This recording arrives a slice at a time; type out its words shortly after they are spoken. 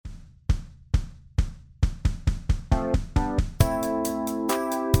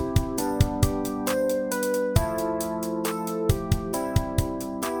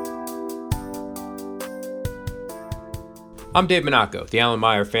I'm Dave Monaco, the Allen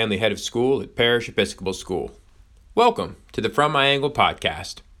Meyer Family Head of School at Parish Episcopal School. Welcome to the From My Angle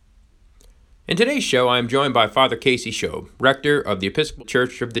podcast. In today's show, I am joined by Father Casey Shobe, Rector of the Episcopal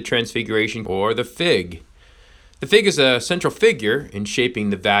Church of the Transfiguration, or the FIG. The FIG is a central figure in shaping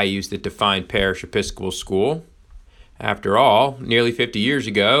the values that define Parish Episcopal School. After all, nearly 50 years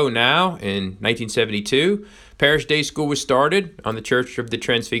ago now, in 1972, Parish Day School was started on the Church of the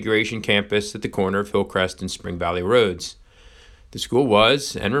Transfiguration campus at the corner of Hillcrest and Spring Valley Roads. The school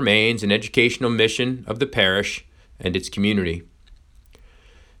was and remains an educational mission of the parish and its community.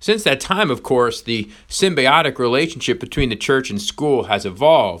 Since that time, of course, the symbiotic relationship between the church and school has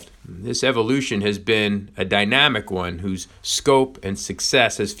evolved. This evolution has been a dynamic one whose scope and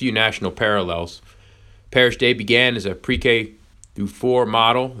success has few national parallels. Parish Day began as a pre-K through 4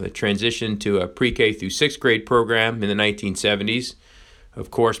 model that transitioned to a pre-K through 6th grade program in the 1970s. Of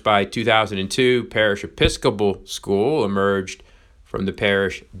course, by 2002, Parish Episcopal School emerged from the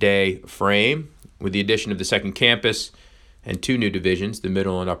Parish Day frame with the addition of the second campus and 2 new divisions, the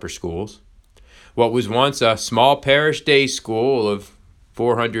middle and upper schools. What was once a small Parish Day school of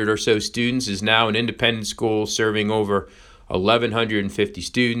 400 or so students is now an independent school serving over 1,150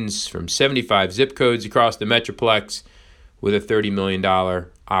 students from 75 zip codes across the Metroplex with a $30 million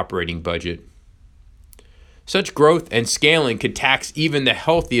operating budget. Such growth and scaling could tax even the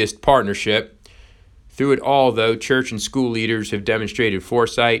healthiest partnership. Through it all, though, church and school leaders have demonstrated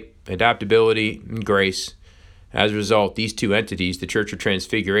foresight, adaptability, and grace. As a result, these 2 entities, the Church of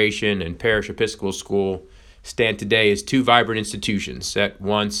Transfiguration and Parish Episcopal School, stand today as 2 vibrant institutions, at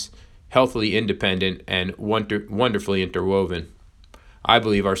once healthily independent and wonderfully interwoven. I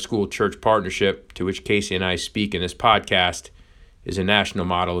believe our school-church partnership, to which Casey and I speak in this podcast, is a national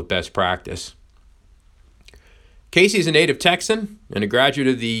model of best practice. Casey is a native Texan and a graduate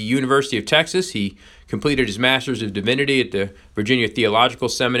of the University of Texas. He completed his Master's of Divinity at the Virginia Theological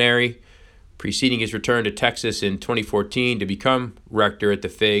Seminary. Preceding his return to Texas in 2014 to become rector at the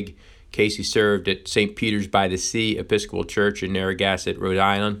FIG, Casey served at St. Peter's by the Sea Episcopal Church in Narragansett, Rhode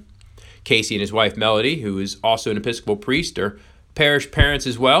Island. Casey and his wife Melody, who is also an Episcopal priest, are parish parents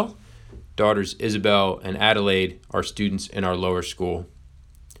as well. Daughters Isabel and Adelaide are students in our lower school.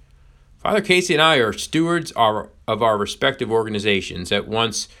 Father Casey and I are stewards of our respective organizations, at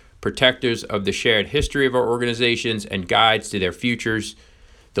once protectors of the shared history of our organizations and guides to their futures.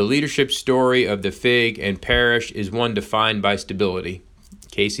 The leadership story of the FIG and parish is one defined by stability.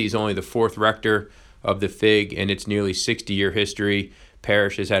 Casey is only the 4th rector of the FIG in its nearly 60-year history.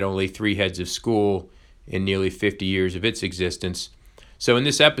 Parish has had only 3 heads of school in nearly 50 years of its existence. So in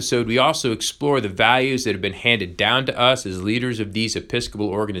this episode, we also explore the values that have been handed down to us as leaders of these Episcopal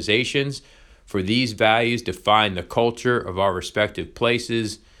organizations. For these values define the culture of our respective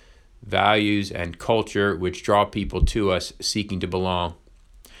places, values and culture which draw people to us seeking to belong.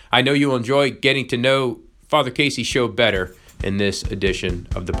 I know you'll enjoy getting to know Father Casey Shobe better in this edition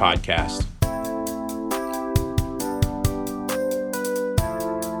of the podcast.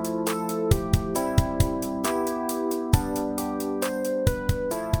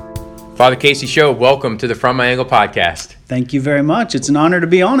 Father Casey Shobe, welcome to the From My Angle podcast. Thank you very much. It's an honor to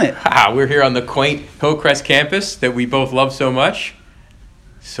be on it. We're here on the quaint Hillcrest campus that we both love so much.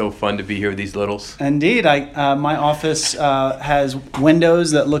 So fun to be here with these littles. Indeed. My office has windows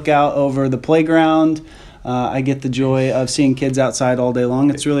that look out over the playground. I get the joy of seeing kids outside all day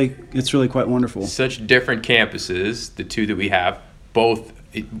long. It's really quite wonderful. Such different campuses, the 2 that we have, both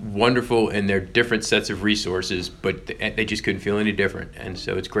wonderful in their different sets of resources, but they just couldn't feel any different. And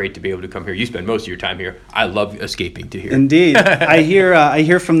so it's great to be able to come here. You spend most of your time here. I love escaping to here. Indeed. I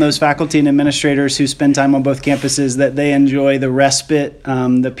hear from those faculty and administrators who spend time on both campuses that they enjoy the respite,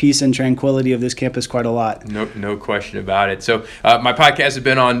 the peace and tranquility of this campus quite a lot. No question about it. So my podcast has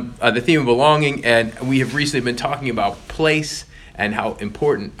been on the theme of belonging, and we have recently been talking about place and how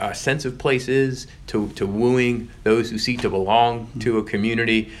important a sense of place is to wooing those who seek to belong to a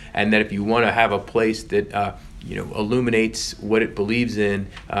community, and that if you want to have a place that illuminates what it believes in,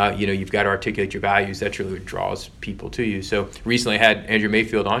 you've got to articulate your values. That's really what draws people to you. So recently I had Andrea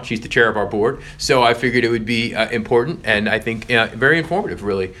Mayfield on. She's the chair of our board. So I figured it would be important, and I think very informative,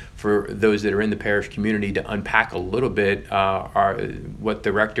 really, for those that are in the parish community to unpack a little bit what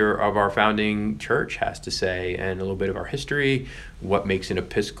the rector of our founding church has to say, and a little bit of our history, what makes an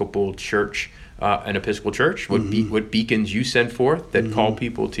Episcopal church, what beacons you send forth that call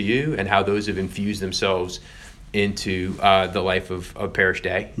people to you, and how those have infused themselves into the life of Parish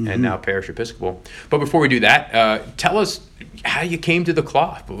Day and now Parish Episcopal. But before we do that, tell us how you came to the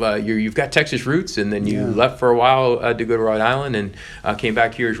cloth. You've got Texas roots, and then you left for a while to go to Rhode Island and came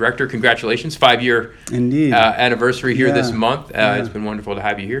back here as rector. Congratulations, 5-year anniversary here this month. It's been wonderful to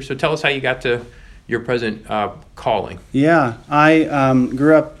have you here. So tell us how you got to your present calling. Yeah, I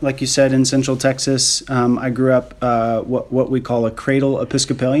grew up, like you said, in Central Texas. I grew up what we call a cradle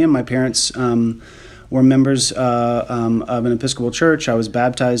Episcopalian. My parents were members of an Episcopal church. I was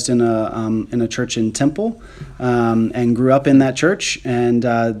baptized in a church in Temple, and grew up in that church. And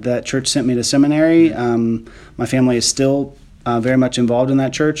that church sent me to seminary. My family is still very much involved in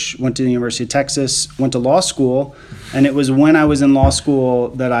that church. Went to the University of Texas. Went to law school, and it was when I was in law school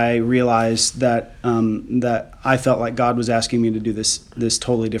that I realized that that I felt like God was asking me to do this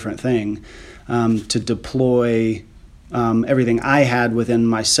totally different thing, to deploy everything I had within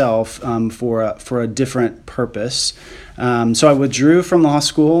myself for a different purpose. So I withdrew from law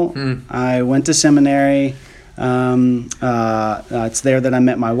school. I went to seminary. It's there that I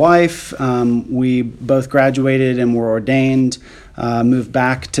met my wife. We both graduated and were ordained. Moved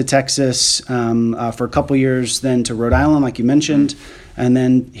back to Texas for a couple years, then to Rhode Island, like you mentioned, and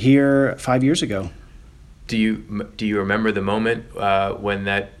then here 5 years ago. Do you remember the moment when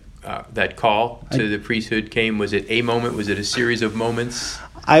that call to the priesthood came? Was it a moment? Was it a series of moments?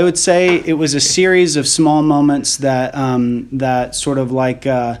 I would say it was a series of small moments that sort of like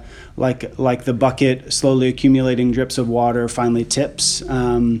the bucket slowly accumulating drips of water finally tips.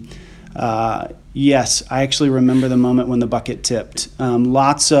 Yes, I actually remember the moment when the bucket tipped.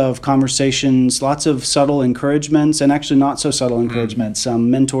 Lots of conversations, lots of subtle encouragements, and actually not so subtle encouragements.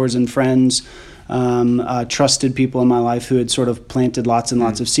 Mentors and friends. Trusted people in my life who had sort of planted lots and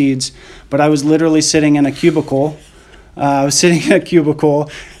lots of seeds. But I was literally sitting in a cubicle. In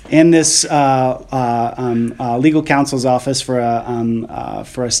this legal counsel's office for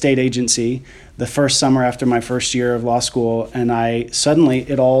a state agency the first summer after my first year of law school, and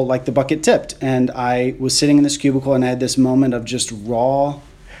it all like the bucket tipped, and I was sitting in this cubicle and I had this moment of just raw,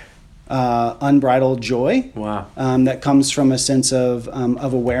 unbridled joy. Wow. That comes from a sense of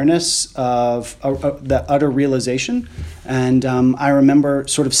awareness of the utter realization, and I remember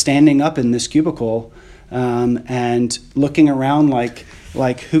sort of standing up in this cubicle and looking around like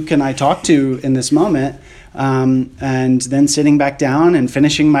who can I talk to in this moment, and then sitting back down and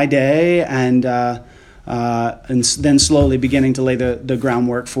finishing my day, and then slowly beginning to lay the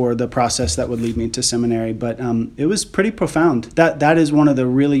groundwork for the process that would lead me to seminary. But it was pretty profound. That is one of the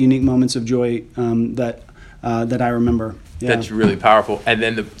really unique moments of joy that I remember. Yeah. That's really powerful. And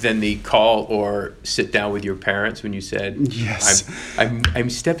then the call or sit down with your parents when you said, "Yes, I'm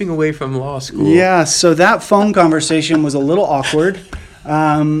stepping away from law school." Yeah. So that phone conversation was a little awkward.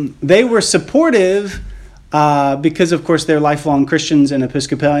 They were supportive because, of course, they're lifelong Christians and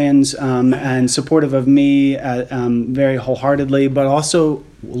Episcopalians, and supportive of me very wholeheartedly, but also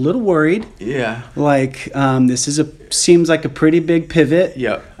a little worried. Yeah. Like this seems like a pretty big pivot.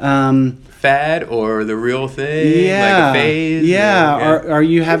 Yep. Fad or the real thing, like a phase? Are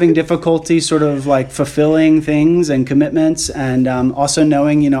you having difficulty sort of like fulfilling things and commitments, and also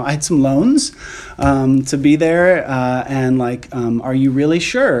knowing, I had some loans to be there, and are you really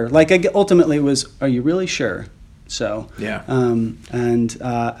sure? Ultimately it was, are you really sure? So yeah.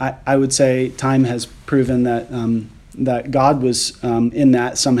 I would say time has proven that God was in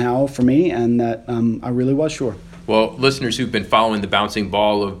that somehow for me, and that I really was sure. Well, listeners who've been following the bouncing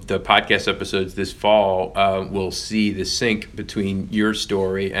ball of the podcast episodes this fall will see the sync between your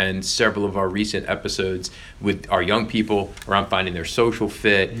story and several of our recent episodes with our young people around finding their social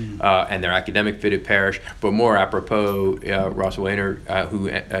fit and their academic fit at Parish. But more apropos, Ross Wayner, who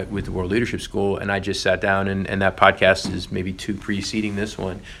with the World Leadership School, and I just sat down, and that podcast is maybe two preceding this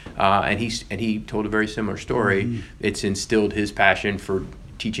one, and he told a very similar story. It's instilled his passion for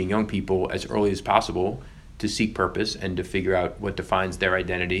teaching young people as early as possible to seek purpose and to figure out what defines their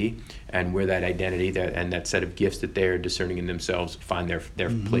identity, and where that identity and that set of gifts that they're discerning in themselves find their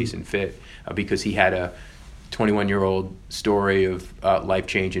place and fit. Because he had a 21-year-old story of life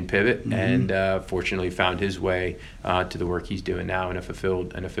change and pivot, and fortunately found his way to the work he's doing now in a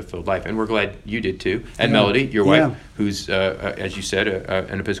fulfilled life. And we're glad you did too. And Melody, your wife, who's as you said,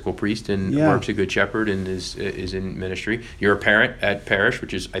 an Episcopal priest and works a Good Shepherd and is in ministry. You're a parent at Parish,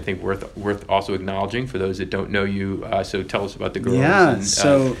 which is, I think, worth also acknowledging for those that don't know you. So tell us about the girls. Yeah.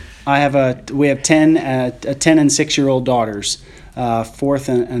 So we have 10 and 6-year-old daughters, fourth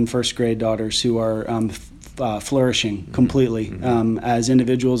and first grade daughters who are flourishing completely as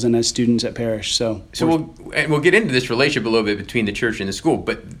individuals and as students at Parish. So we'll get into this relationship a little bit between the church and the school,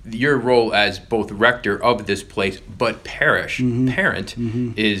 but your role as both rector of this place, but parish parent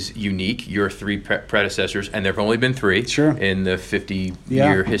is unique. Your three predecessors, and there have only been three in the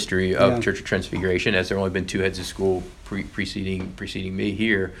 50-year history of Church of Transfiguration, as there have only been two heads of school preceding me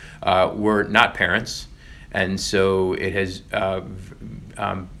here, were not parents. And so it has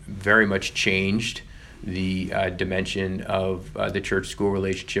very much changed the dimension of the church-school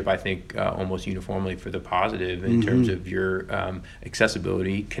relationship, I think, almost uniformly for the positive in terms of your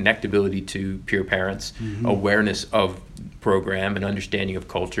accessibility, connectability to peer parents, awareness of program and understanding of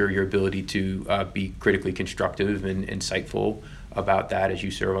culture, your ability to be critically constructive and insightful about that as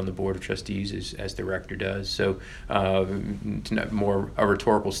you serve on the Board of Trustees as the rector does. So it's not more a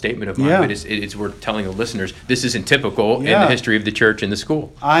rhetorical statement of mine, but it's worth telling the listeners this isn't typical in the history of the church and the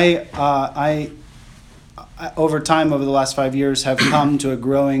school. I over time, over the last 5 years, have come to a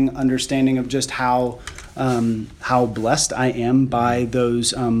growing understanding of just how blessed I am by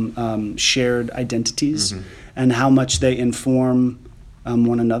those shared identities and how much they inform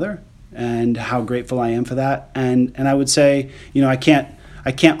one another, and how grateful I am for that. And I would say, I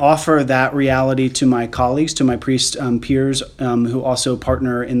can't offer that reality to my colleagues, to my priest peers who also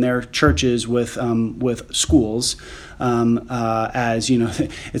partner in their churches with schools. As you know,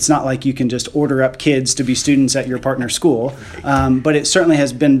 it's not like you can just order up kids to be students at your partner school, but it certainly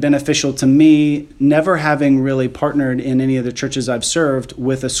has been beneficial to me, never having really partnered in any of the churches I've served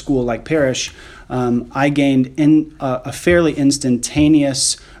with a school like Parish. I gained a fairly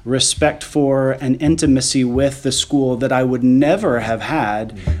instantaneous respect for and intimacy with the school that I would never have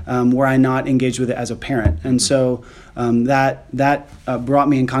had were I not engaged with it as a parent. And so that brought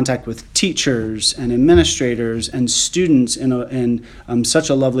me in contact with teachers and administrators and students in such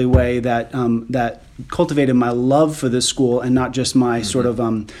a lovely way that cultivated my love for this school and not just my sort of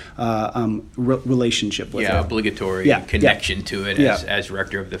relationship with it. Obligatory connection to it as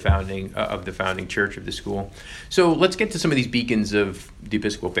rector of the founding church of the school. So let's get to some of these beacons of the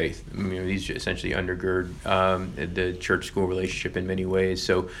Episcopal faith. These essentially undergird the church-school relationship in many ways.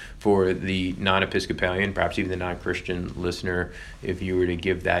 So for the non-Episcopalian, perhaps even the non-Christian listener, if you were to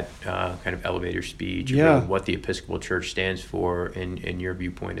give that kind of elevator speech about what the Episcopal Church stands for in your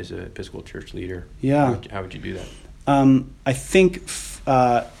viewpoint as an Episcopal Church leader, how would you do that? I think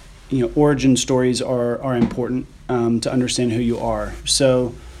origin stories are important to understand who you are.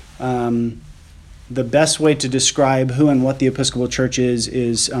 So the best way to describe who and what the Episcopal Church is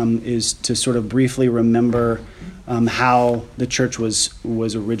to sort of briefly remember how the church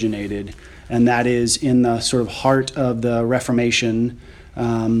was originated, and that is in the sort of heart of the Reformation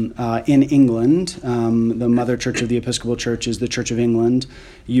in England. The mother church of the Episcopal Church is the Church of England.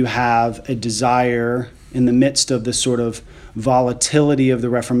 You have a desire in the midst of the sort of volatility of the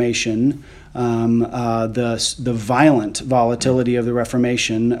Reformation, the violent volatility of the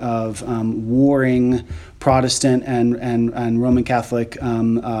Reformation of warring Protestant and Roman Catholic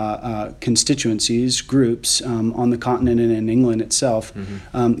constituencies, groups on the continent and in England itself.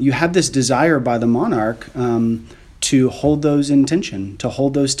 You have this desire by the monarch to hold those in tension, to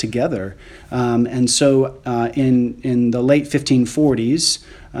hold those together. And so in the late 1540s,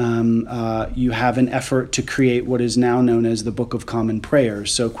 you have an effort to create what is now known as the Book of Common Prayer.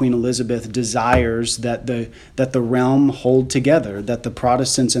 So Queen Elizabeth desires that the realm hold together, that the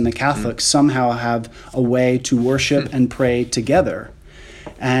Protestants and the Catholics somehow have a way to worship and pray together.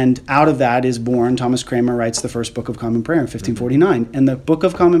 And out of that is born, Thomas Cranmer writes the first Book of Common Prayer in 1549. And the Book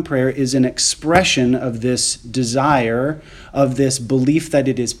of Common Prayer is an expression of this desire, of this belief that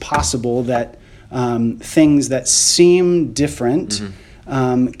it is possible that things that seem different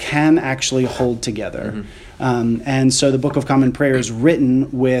can actually hold together. And so the Book of Common Prayer is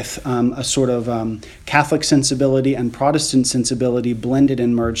written with a sort of Catholic sensibility and Protestant sensibility blended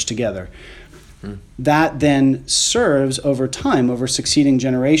and merged together. That then serves over time, over succeeding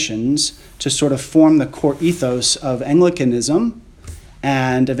generations, to sort of form the core ethos of Anglicanism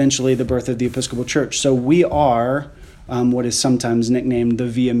and eventually the birth of the Episcopal Church. So we are what is sometimes nicknamed the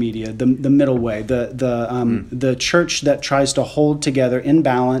via media, the middle way, the church that tries to hold together in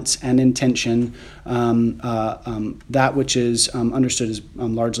balance and in tension that which is understood as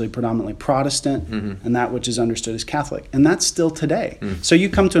largely predominantly Protestant and that which is understood as Catholic. And that's still today. So you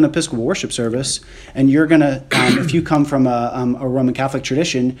come to an Episcopal worship service and you're going to, if you come from a Roman Catholic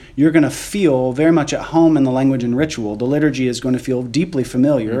tradition, you're going to feel very much at home in the language and ritual. The liturgy is going to feel deeply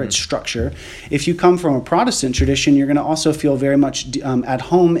familiar, its structure. If you come from a Protestant tradition, you're going to to also feel very much at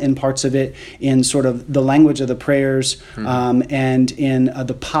home in parts of it, in sort of the language of the prayers, and in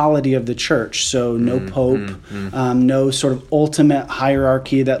the polity of the church. So no pope, no sort of ultimate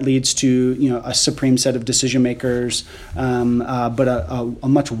hierarchy that leads to a supreme set of decision makers, but a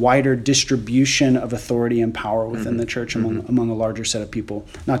much wider distribution of authority and power within the church among a larger set of people.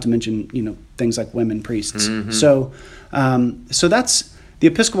 Not to mention things like women priests. So that's the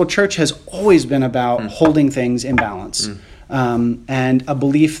Episcopal Church has always been about holding things in balance, and a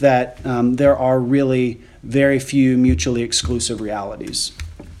belief that there are really very few mutually exclusive realities.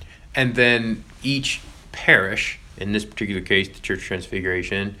 And then each parish, in this particular case, the Church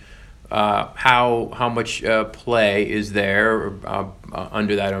Transfiguration, how much play is there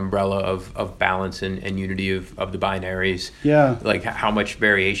under that umbrella of balance and unity of the binaries? Yeah. Like how much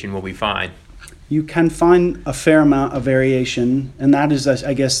variation will we find? You can find a fair amount of variation, and that is,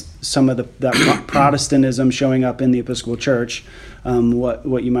 I guess, some of that Protestantism showing up in the Episcopal Church,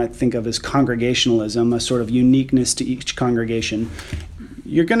 what you might think of as congregationalism, a sort of uniqueness to each congregation.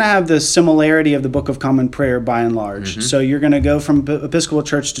 You're going to have the similarity of the Book of Common Prayer by and large. So you're going to go from Episcopal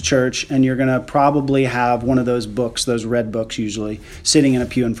church to church, and you're going to probably have one of those books, those red books usually, sitting in a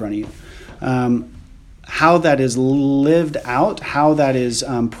pew in front of you. How that is lived out, how that is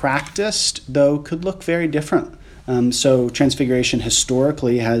practiced, though, could look very different. So Transfiguration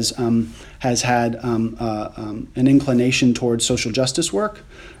historically has had an inclination towards social justice work,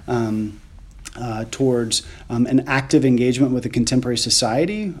 towards an active engagement with a contemporary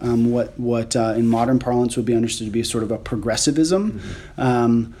society, what in modern parlance would be understood to be sort of a progressivism,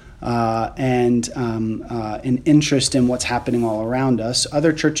 and an interest in what's happening all around us.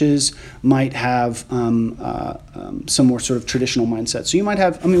 Other churches might have some more sort of traditional mindset. So you might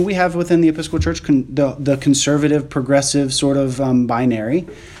have, we have within the Episcopal Church the conservative, progressive sort of binary.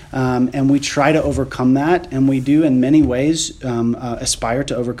 And we try to overcome that, and we do in many ways aspire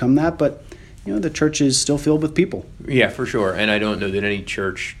to overcome that, but the church is still filled with people. Yeah, for sure. And I don't know that any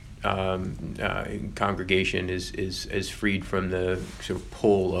church congregation is freed from the sort of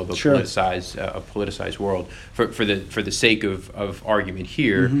pull of a politicized world. For the sake of argument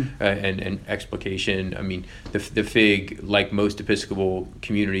here and explication, the FIG, like most Episcopal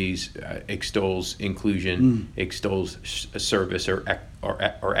communities, extols inclusion, extols service or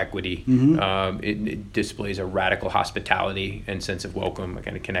equity. It displays a radical hospitality and sense of welcome. I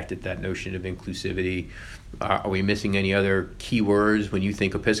kind of connected that notion of inclusivity. Are we missing any other key words when you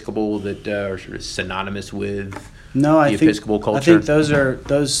think Episcopal that are sort of synonymous with Episcopal culture? I think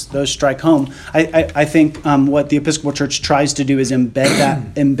those strike home. I think what the Episcopal Church tries to do is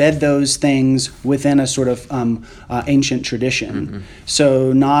embed those things within a sort of ancient tradition.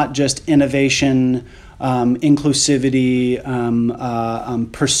 So not just innovation, inclusivity,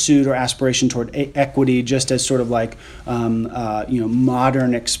 pursuit or aspiration toward equity, just as sort of like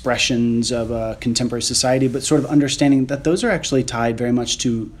modern expressions of a contemporary society, but sort of understanding that those are actually tied very much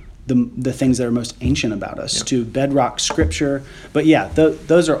to the things that are most ancient about us, to bedrock scripture. But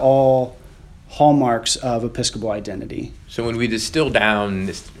those are all hallmarks of Episcopal identity. So when we distill down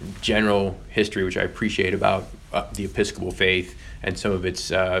this general history, which I appreciate about the Episcopal faith and some of its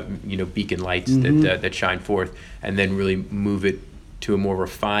beacon lights that shine forth, and then really move it to a more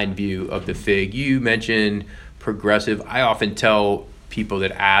refined view of the FIG. You mentioned progressive. I often tell people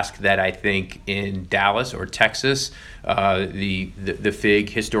that ask that I think in Dallas or Texas, the FIG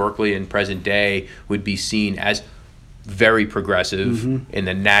historically and present day would be seen as very progressive in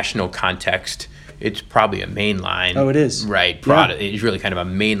the national context. It's probably a mainline. Oh, it is. Right. It's really kind of a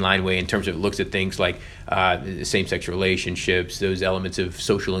mainline way in terms of it looks at things like same-sex relationships, those elements of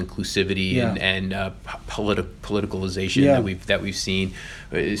social inclusivity and politicalization that we've seen.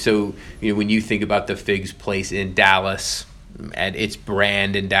 So when you think about the FIG's place in Dallas and its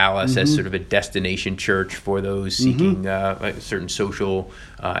brand in Dallas as sort of a destination church for those seeking certain social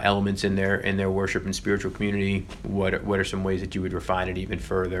elements in their worship and spiritual community, what are some ways that you would refine it even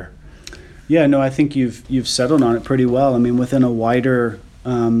further? Yeah, no, I think you've settled on it pretty well. Within a wider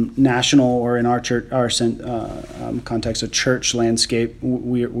national, or in our church, context, a church landscape,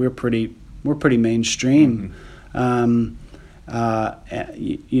 we're pretty mainstream. The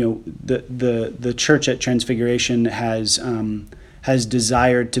church at Transfiguration has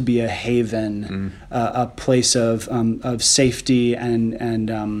desired to be a haven, a place of safety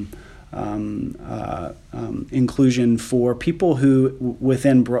and inclusion for people who,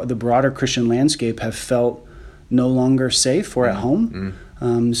 within the broader Christian landscape, have felt no longer safe or at home.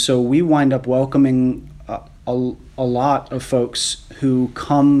 So we wind up welcoming a lot of folks who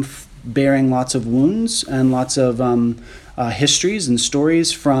come bearing lots of wounds and lots of histories and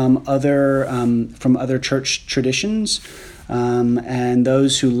stories from other church traditions. And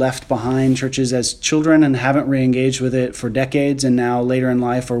those who left behind churches as children and haven't re-engaged with it for decades, and now later in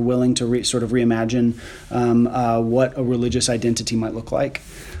life are willing to sort of reimagine what a religious identity might look like.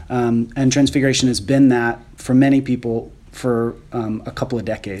 And Transfiguration has been that for many people for a couple of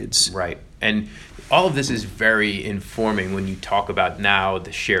decades. Right. And all of this is very informing when you talk about now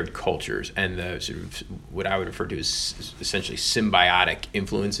the shared cultures and the sort of what I would refer to as essentially symbiotic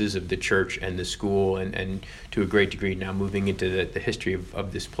influences of the church and the school, and to a great degree now moving into the history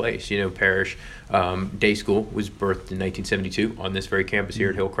of this place. Parish Day School was birthed in 1972 on this very campus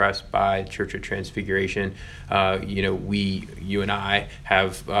here at Hillcrest by Church of Transfiguration. You and I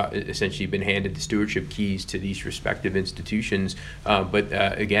have essentially been handed the stewardship keys to these respective institutions, but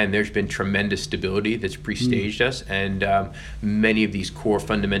again, there's been tremendous stability that's pre-staged us, and many of these core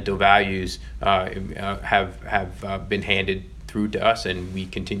fundamental values have been handed through to us, and we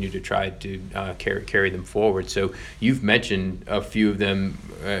continue to try to carry them forward. So you've mentioned a few of them.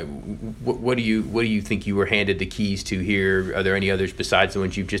 What do you think you were handed the keys to here? Are there any others besides the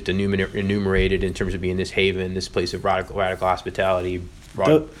ones you've just enumerated in terms of being this haven, this place of radical hospitality?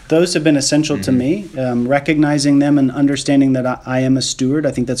 Those have been essential to me. Recognizing them and understanding that I am a steward.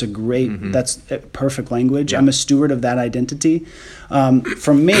 I think that's that's perfect language. Yeah. I'm a steward of that identity.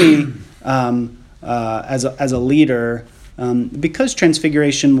 For me, as a leader, because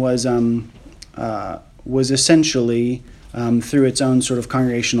Transfiguration was essentially through its own sort of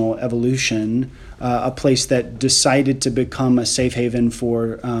congregational evolution, a place that decided to become a safe haven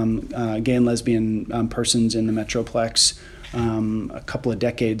for gay and lesbian persons in the Metroplex. A couple of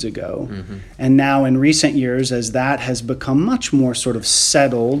decades ago. And now in recent years, as that has become much more sort of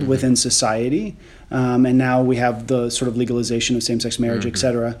settled within society, and now we have the sort of legalization of same-sex marriage, et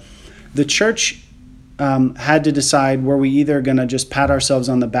cetera, the church had to decide, were we either going to just pat ourselves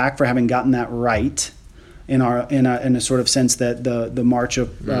on the back for having gotten that right in a sort of sense that the march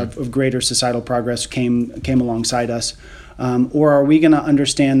of greater societal progress came alongside us, or are we going to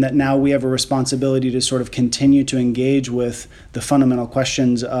understand that now we have a responsibility to sort of continue to engage with the fundamental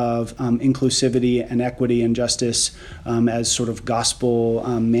questions of inclusivity and equity and justice as sort of gospel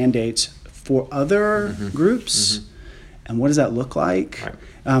mandates for other groups? And what does that look like? Right.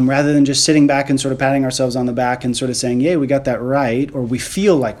 Rather than just sitting back and sort of patting ourselves on the back and sort of saying, yay, we got that right, or we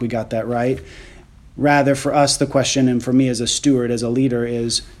feel like we got that right. Rather, for us, the question, and for me as a steward, as a leader,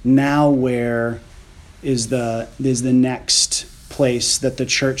 is now where is the next place that the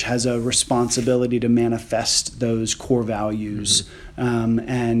church has a responsibility to manifest those core values,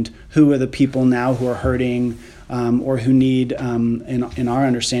 and who are the people now who are hurting or who need, in our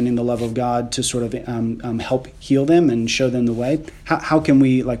understanding, the love of God to sort of help heal them and show them the way. How can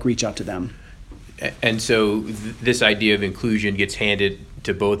we reach out to them? And so this idea of inclusion gets handed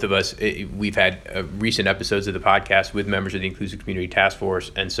to both of us. We've had recent episodes of the podcast with members of the Inclusive Community Task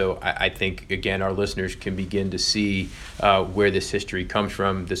Force, and so I think, again, our listeners can begin to see where this history comes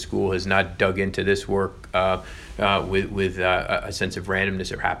from. The school has not dug into this work with a sense of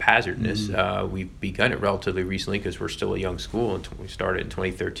randomness or haphazardness. We've begun it relatively recently because we're still a young school, and we started in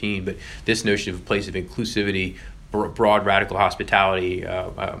 2013, but this notion of a place of inclusivity, broad radical hospitality,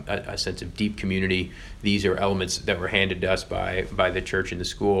 a sense of deep community. These are elements that were handed to us by the church and the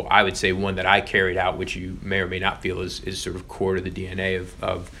school. I would say one that I carried out, which you may or may not feel is sort of core to the DNA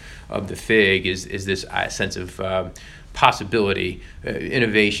of the FIG, is this sense of possibility,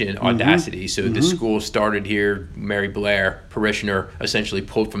 innovation, audacity. So the school started here. Mary Blair, parishioner, essentially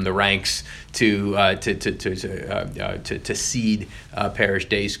pulled from the ranks to seed Parish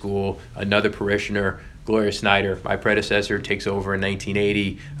Day School. Another parishioner, Gloria Snyder, my predecessor, takes over in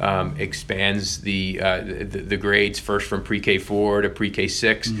 1980, expands the grades first from pre-K 4 to pre-K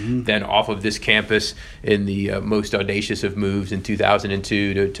 6, then off of this campus in the most audacious of moves in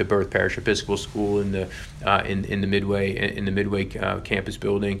 2002 to birth Parish Episcopal School in the Midway campus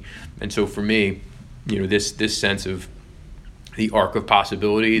building. And so for me, this sense of the arc of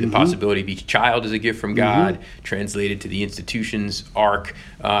possibility, the possibility of each child as a gift from God, translated to the institution's arc,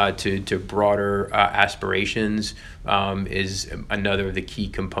 to broader aspirations, is another of the key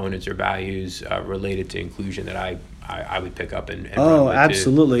components or values related to inclusion that I would pick up and run with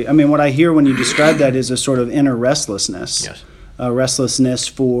absolutely. Too. I mean, what I hear when you describe that is a sort of inner restlessness. Yes. Restlessness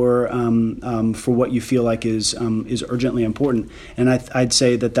for what you feel like is urgently important, and I'd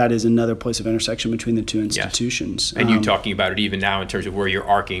say that is another place of intersection between the two institutions. Yes. And you talking about it even now in terms of where you're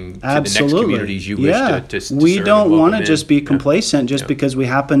arcing to absolutely. The next communities you wish to we serve don't want to in. just be complacent just because we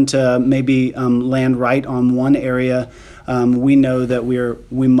happen to maybe land right on one area we know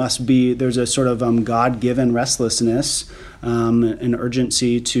that there's a sort of God-given restlessness, an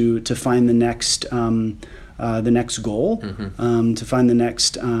urgency to find the next goal, to find the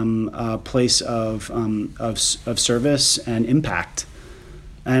next place of service and impact.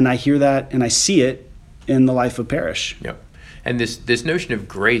 And I hear that and I see it in the life of Parish. Yep. And this notion of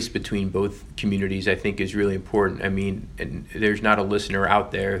grace between both communities, I think, is really important. I mean, and there's not a listener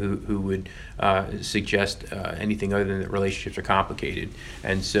out there who would suggest anything other than that relationships are complicated.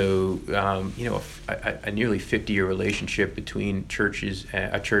 And so, a nearly 50-year relationship between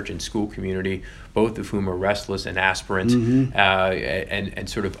a church and school community, both of whom are restless and aspirant, and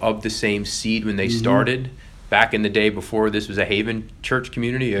sort of the same seed when they started. Back in the day before this was a Haven church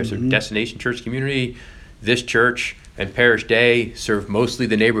community, a sort of destination church community, this church and Parish Day serve mostly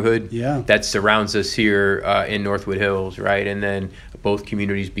the neighborhood that surrounds us here in Northwood Hills, right? And then both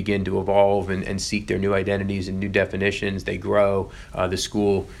communities begin to evolve and seek their new identities and new definitions. They grow. The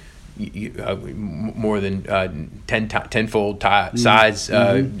school, more than tenfold size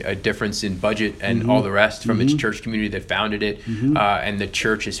difference in budget and all the rest from its church community that founded it. And the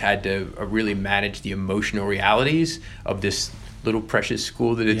church has had to really manage the emotional realities of this little precious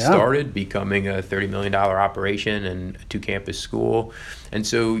school that it started, becoming a $30 million operation and a 2-campus school. And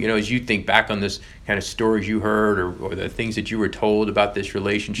so, as you think back on this kind of stories you heard or the things that you were told about this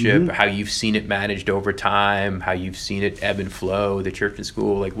relationship, how you've seen it managed over time, how you've seen it ebb and flow, the church and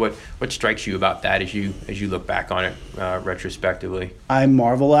school, like what strikes you about that as you look back on it retrospectively? I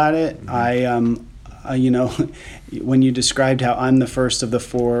marvel at it. When you described how I'm the first of the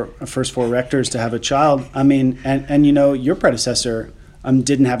first four rectors to have a child, I mean, and your predecessor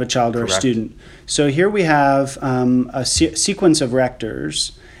didn't have a child or Correct. A student. So here we have a sequence of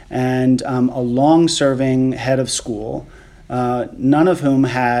rectors and a long-serving head of school, none of whom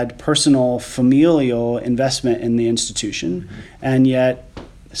had personal familial investment in the institution, and yet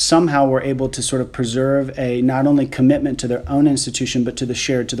somehow were able to sort of preserve a not only commitment to their own institution, but to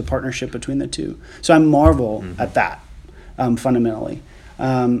the partnership between the two. So I marvel at that fundamentally.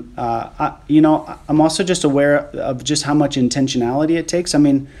 I'm also just aware of just how much intentionality it takes. I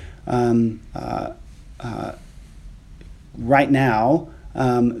mean, right now,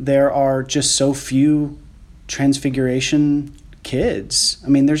 there are just so few Transfiguration kids. I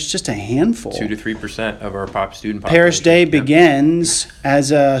mean, there's just a handful. 2 to 3% of our student population. Parish Day begins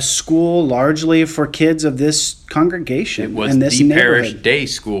as a school largely for kids of this congregation. It was and this the neighborhood. Parish Day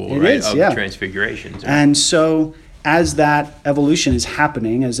school, of Transfigurations. Right? And so as that evolution is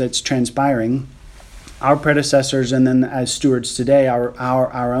happening, as it's transpiring, our predecessors and then as stewards today,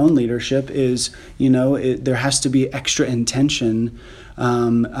 our own leadership is, there has to be extra intention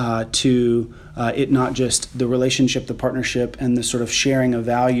to it not just the relationship, the partnership, and the sort of sharing of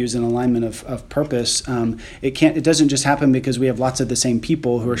values and alignment of purpose. It doesn't just happen because we have lots of the same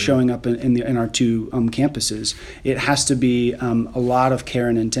people who are showing up in our two campuses. It has to be a lot of care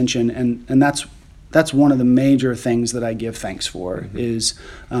and intention, and that's one of the major things that I give thanks for is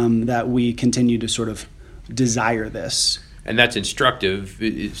that we continue to sort of desire this. And that's instructive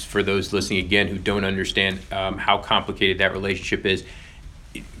for those listening again who don't understand how complicated that relationship is,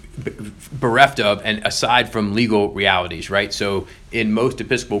 bereft of and aside from legal realities, right? So in most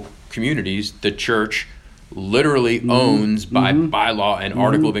Episcopal communities, the church literally owns by bylaw and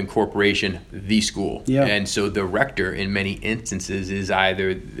article of incorporation the school. Yeah. And so the rector in many instances is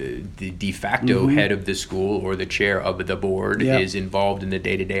either the de facto head of the school or the chair of the board, is involved in the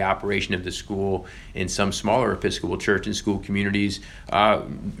day-to-day operation of the school. In some smaller Episcopal church and school communities,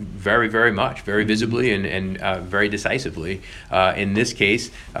 very, very much, very visibly and very decisively. In this case,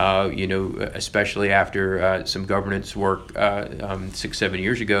 especially after some governance work 6-7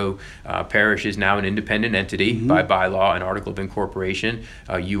 years ago, Parish is now an independent entity by bylaw and article of incorporation.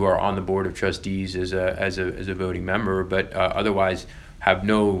 You are on the board of trustees as a voting member, but otherwise have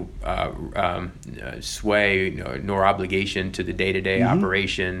no sway nor obligation to the day-to-day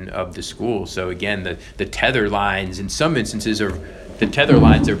operation of the school. So again, the tether lines in some instances are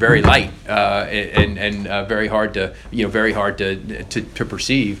very light and very hard to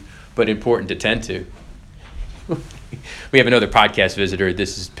perceive, but important to tend to. We have another podcast visitor.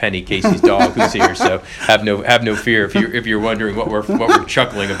 This is Penny, Casey's dog, who's here. So have no fear if you're wondering what we're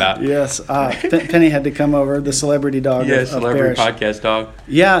chuckling about. Yes, Penny had to come over. The celebrity dog. Yeah, celebrity podcast dog.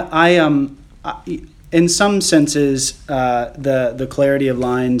 Yeah, I in some senses, the clarity of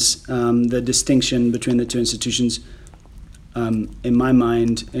lines, the distinction between the two institutions, in my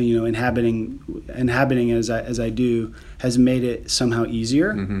mind, inhabiting as I do, has made it somehow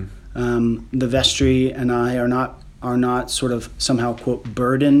easier. The vestry and I are not sort of somehow, quote,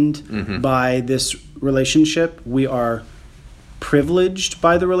 burdened by this relationship. We are privileged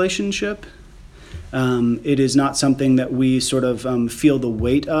by the relationship. It is not something that we sort of feel the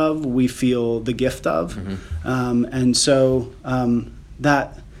weight of. We feel the gift of, and so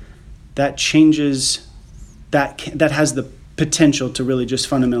that changes. That has the potential to really just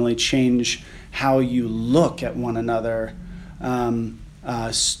fundamentally change how you look at one another.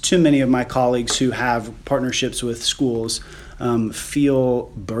 Too many of my colleagues who have partnerships with schools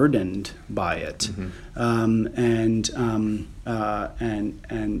feel burdened by it, and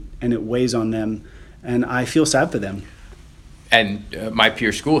it weighs on them, and I feel sad for them. And my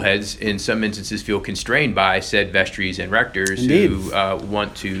peer school heads, in some instances, feel constrained by said vestries and rectors Indeed. who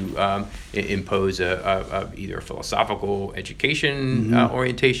want to impose either a philosophical education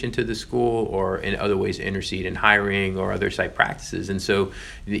orientation to the school, or in other ways intercede in hiring or other site practices. And so,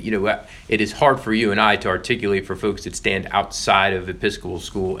 it is hard for you and I to articulate for folks that stand outside of Episcopal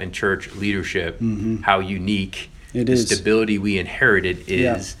school and church leadership how unique the stability we inherited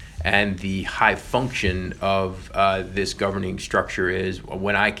is. Yeah. And the high function of this governing structure is.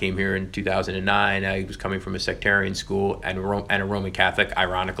 When I came here in 2009, I was coming from a sectarian school and a Roman Catholic,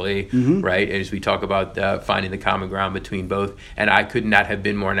 ironically, right? As we talk about finding the common ground between both. And I could not have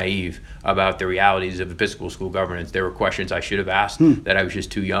been more naive about the realities of Episcopal school governance. There were questions I should have asked that I was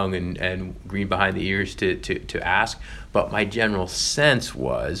just too young and green behind the ears to ask. But my general sense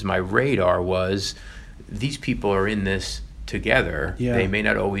was, my radar was, these people are in this together. Yeah. They may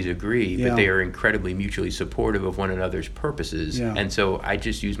not always agree, but they are incredibly mutually supportive of one another's purposes. Yeah. And so I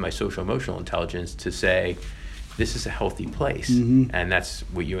just use my social emotional intelligence to say, this is a healthy place. And that's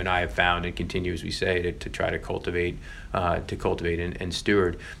what you and I have found and continue, as we say, to try to cultivate and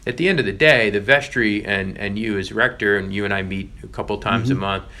steward. At the end of the day, the vestry and you as rector, and you and I meet a couple times a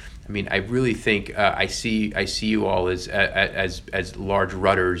month. I mean, I really think I see you all as large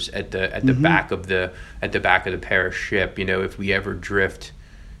rudders at the back of the parish ship. If we ever drift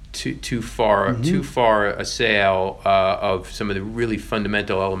too far a sail of some of the really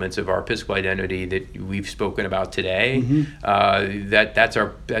fundamental elements of our Episcopal identity that we've spoken about today, that's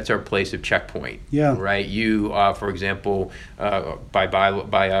our place of checkpoint. Yeah. Right. You, for example, by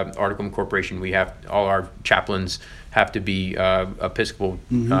Article of Incorporation, we have all our chaplains have to be Episcopal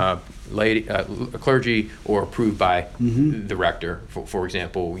clergy or approved by the rector. For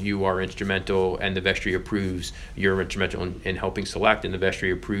example, you are instrumental, and the vestry approves. You're instrumental in helping select, and the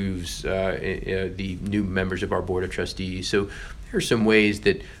vestry approves the new members of our board of trustees. So there are some ways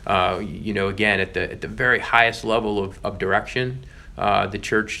that, again, at the very highest level of direction, the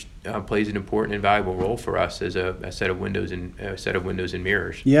church plays an important and valuable role for us as a set of windows and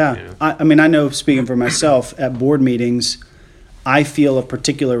mirrors. Yeah, I mean, I know, speaking for myself, at board meetings, I feel a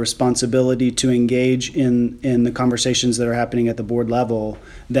particular responsibility to engage in the conversations that are happening at the board level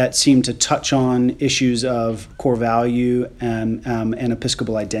that seem to touch on issues of core value and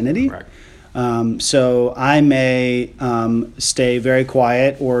Episcopal identity. Correct. So I may stay very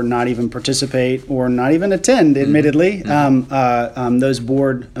quiet or not even participate or not even attend, admittedly, those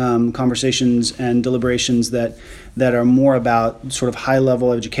board conversations and deliberations that are more about sort of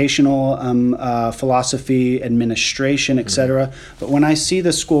high-level educational philosophy, administration, et cetera. But when I see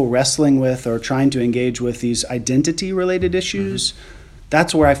the school wrestling with or trying to engage with these identity-related issues,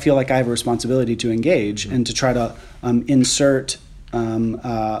 that's where I feel like I have a responsibility to engage and to try to insert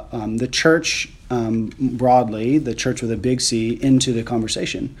the church broadly, the church with a big C, into the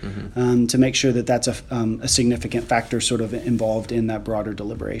conversation to make sure that that's a significant factor sort of involved in that broader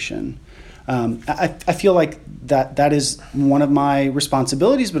deliberation. I feel like that is one of my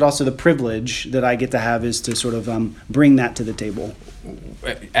responsibilities, but also the privilege that I get to have is to sort of bring that to the table.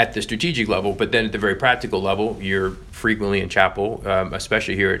 At the strategic level, but then at the very practical level, you're frequently in chapel,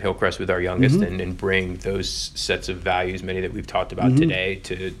 especially here at Hillcrest with our youngest, and bring those sets of values, many that we've talked about today,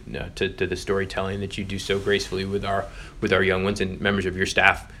 to the storytelling that you do so gracefully with our young ones, and members of your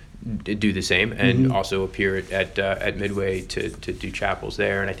staff do the same, and also appear at Midway to do chapels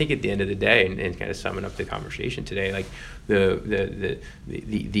there. And I think at the end of the day, and kind of summing up the conversation today, like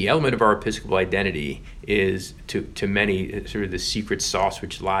the element of our Episcopal identity is to many sort of the secret sauce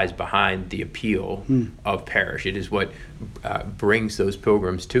which lies behind the appeal of parish. It is what brings those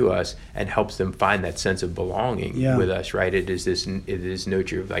pilgrims to us and helps them find that sense of belonging with us. Right? It is this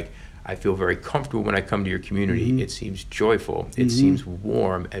nature of like, I feel very comfortable when I come to your community. It seems joyful. It seems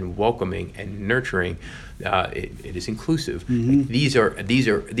warm and welcoming and nurturing. It is inclusive. Like these are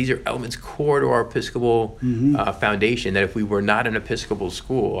elements core to our Episcopal foundation that if we were not an Episcopal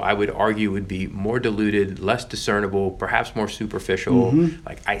school, I would argue would be more diluted, less discernible, perhaps more superficial.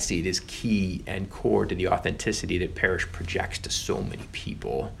 Like I see it as key and core to the authenticity that parish projects to so many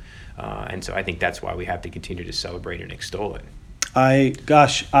people. And so I think that's why we have to continue to celebrate and extol it.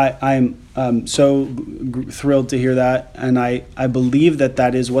 I'm so thrilled to hear that, and I believe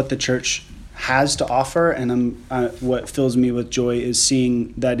that is what the church has to offer, and what fills me with joy is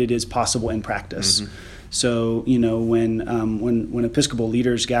seeing that it is possible in practice. Mm-hmm. So, when Episcopal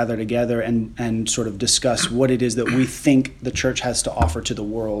leaders gather together and sort of discuss what it is that we think the church has to offer to the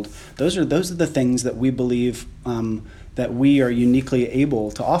world, those are the things that we believe that we are uniquely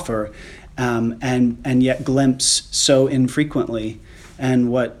able to offer, and yet glimpse so infrequently. And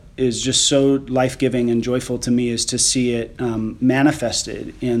what is just so life-giving and joyful to me is to see it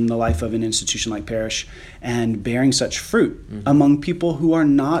manifested in the life of an institution like Parish and bearing such fruit among people who are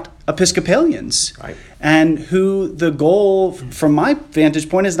not Episcopalians, right, and who the goal from my vantage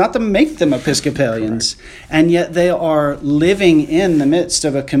point is not to make them Episcopalians. Correct. And yet they are living in the midst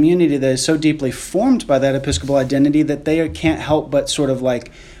of a community that is so deeply formed by that Episcopal identity that they can't help but sort of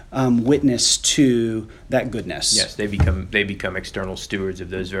like witness to that goodness. Yes, they become external stewards of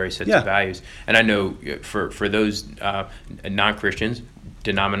those very sets of values. And I know for those non-Christians,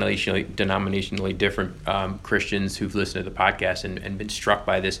 denominationally different Christians who've listened to the podcast and been struck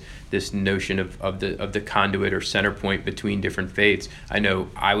by this notion of the conduit or center point between different faiths, I know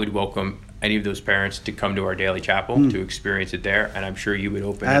I would welcome any of those parents to come to our daily chapel to experience it there, and I'm sure you would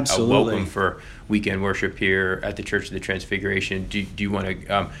open a welcome for weekend worship here at the Church of the Transfiguration. Do you want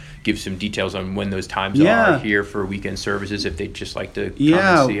to give some details on when those times are here for weekend services, if they'd just like to come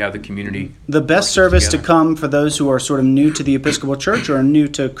and see how the community the best service together? To come for those who are sort of new to the Episcopal Church or new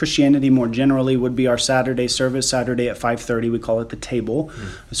to Christianity more generally would be our Saturday service, Saturday at 5:30. We call it the table,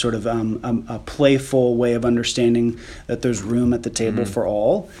 sort of a playful way of understanding that there's room at the table for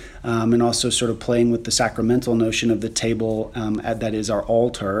all. And also sort of playing with the sacramental notion of the table that is our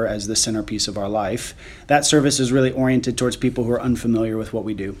altar as the centerpiece of our life. That service is really oriented towards people who are unfamiliar with what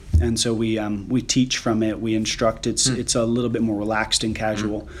we do. And so we teach from it, we instruct. It's a little bit more relaxed and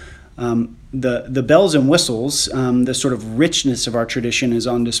casual. The bells and whistles, the sort of richness of our tradition is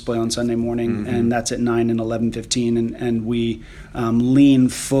on display on Sunday morning, and that's at 9 and 11:15, and we lean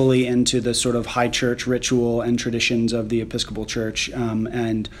fully into the sort of high church ritual and traditions of the Episcopal Church,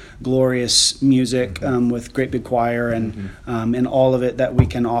 and glorious music with great big choir and all of it that we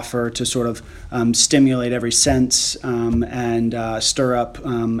can offer to sort of stimulate every sense and stir up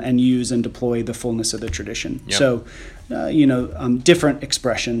and use and deploy the fullness of the tradition. Yep. So, different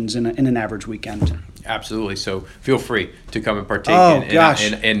expressions in an average weekend. Absolutely. So feel free to come and partake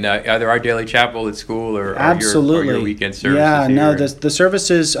in either our daily chapel at school or your weekend services. Yeah, no, the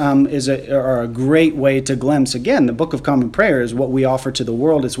services are a great way to glimpse. Again, the Book of Common Prayer is what we offer to the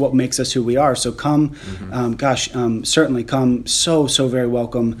world. It's what makes us who we are. So come, certainly come. So very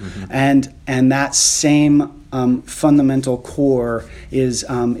welcome. And that same fundamental core is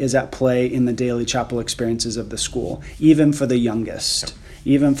at play in the daily chapel experiences of the school, even for the youngest,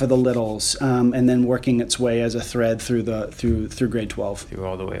 even for the littles, and then working its way as a thread through grade 12,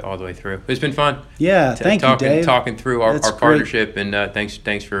 all the way through. It's been fun. Yeah, thank you, Dave. Talking through our partnership, and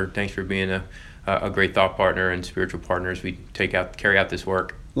thanks for being a great thought partner and spiritual partner as we carry out this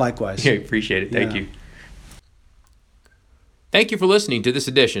work. Likewise. Yeah, appreciate it. Thank you. Thank you for listening to this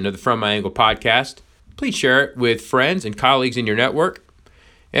edition of the From My Angle podcast. Please share it with friends and colleagues in your network.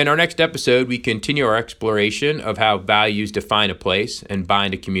 In our next episode, we continue our exploration of how values define a place and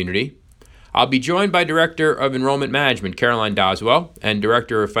bind a community. I'll be joined by Director of Enrollment Management, Caroline Doswell, and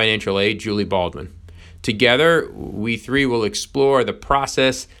Director of Financial Aid, Julie Baldwin. Together, we three will explore the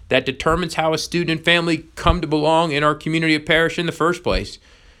process that determines how a student and family come to belong in our community of parish in the first place,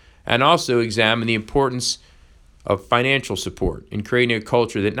 and also examine the importance of financial support in creating a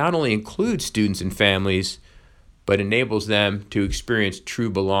culture that not only includes students and families, but enables them to experience true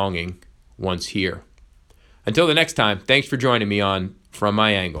belonging once here. Until the next time, thanks for joining me on From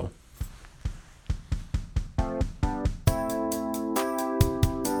My Angle.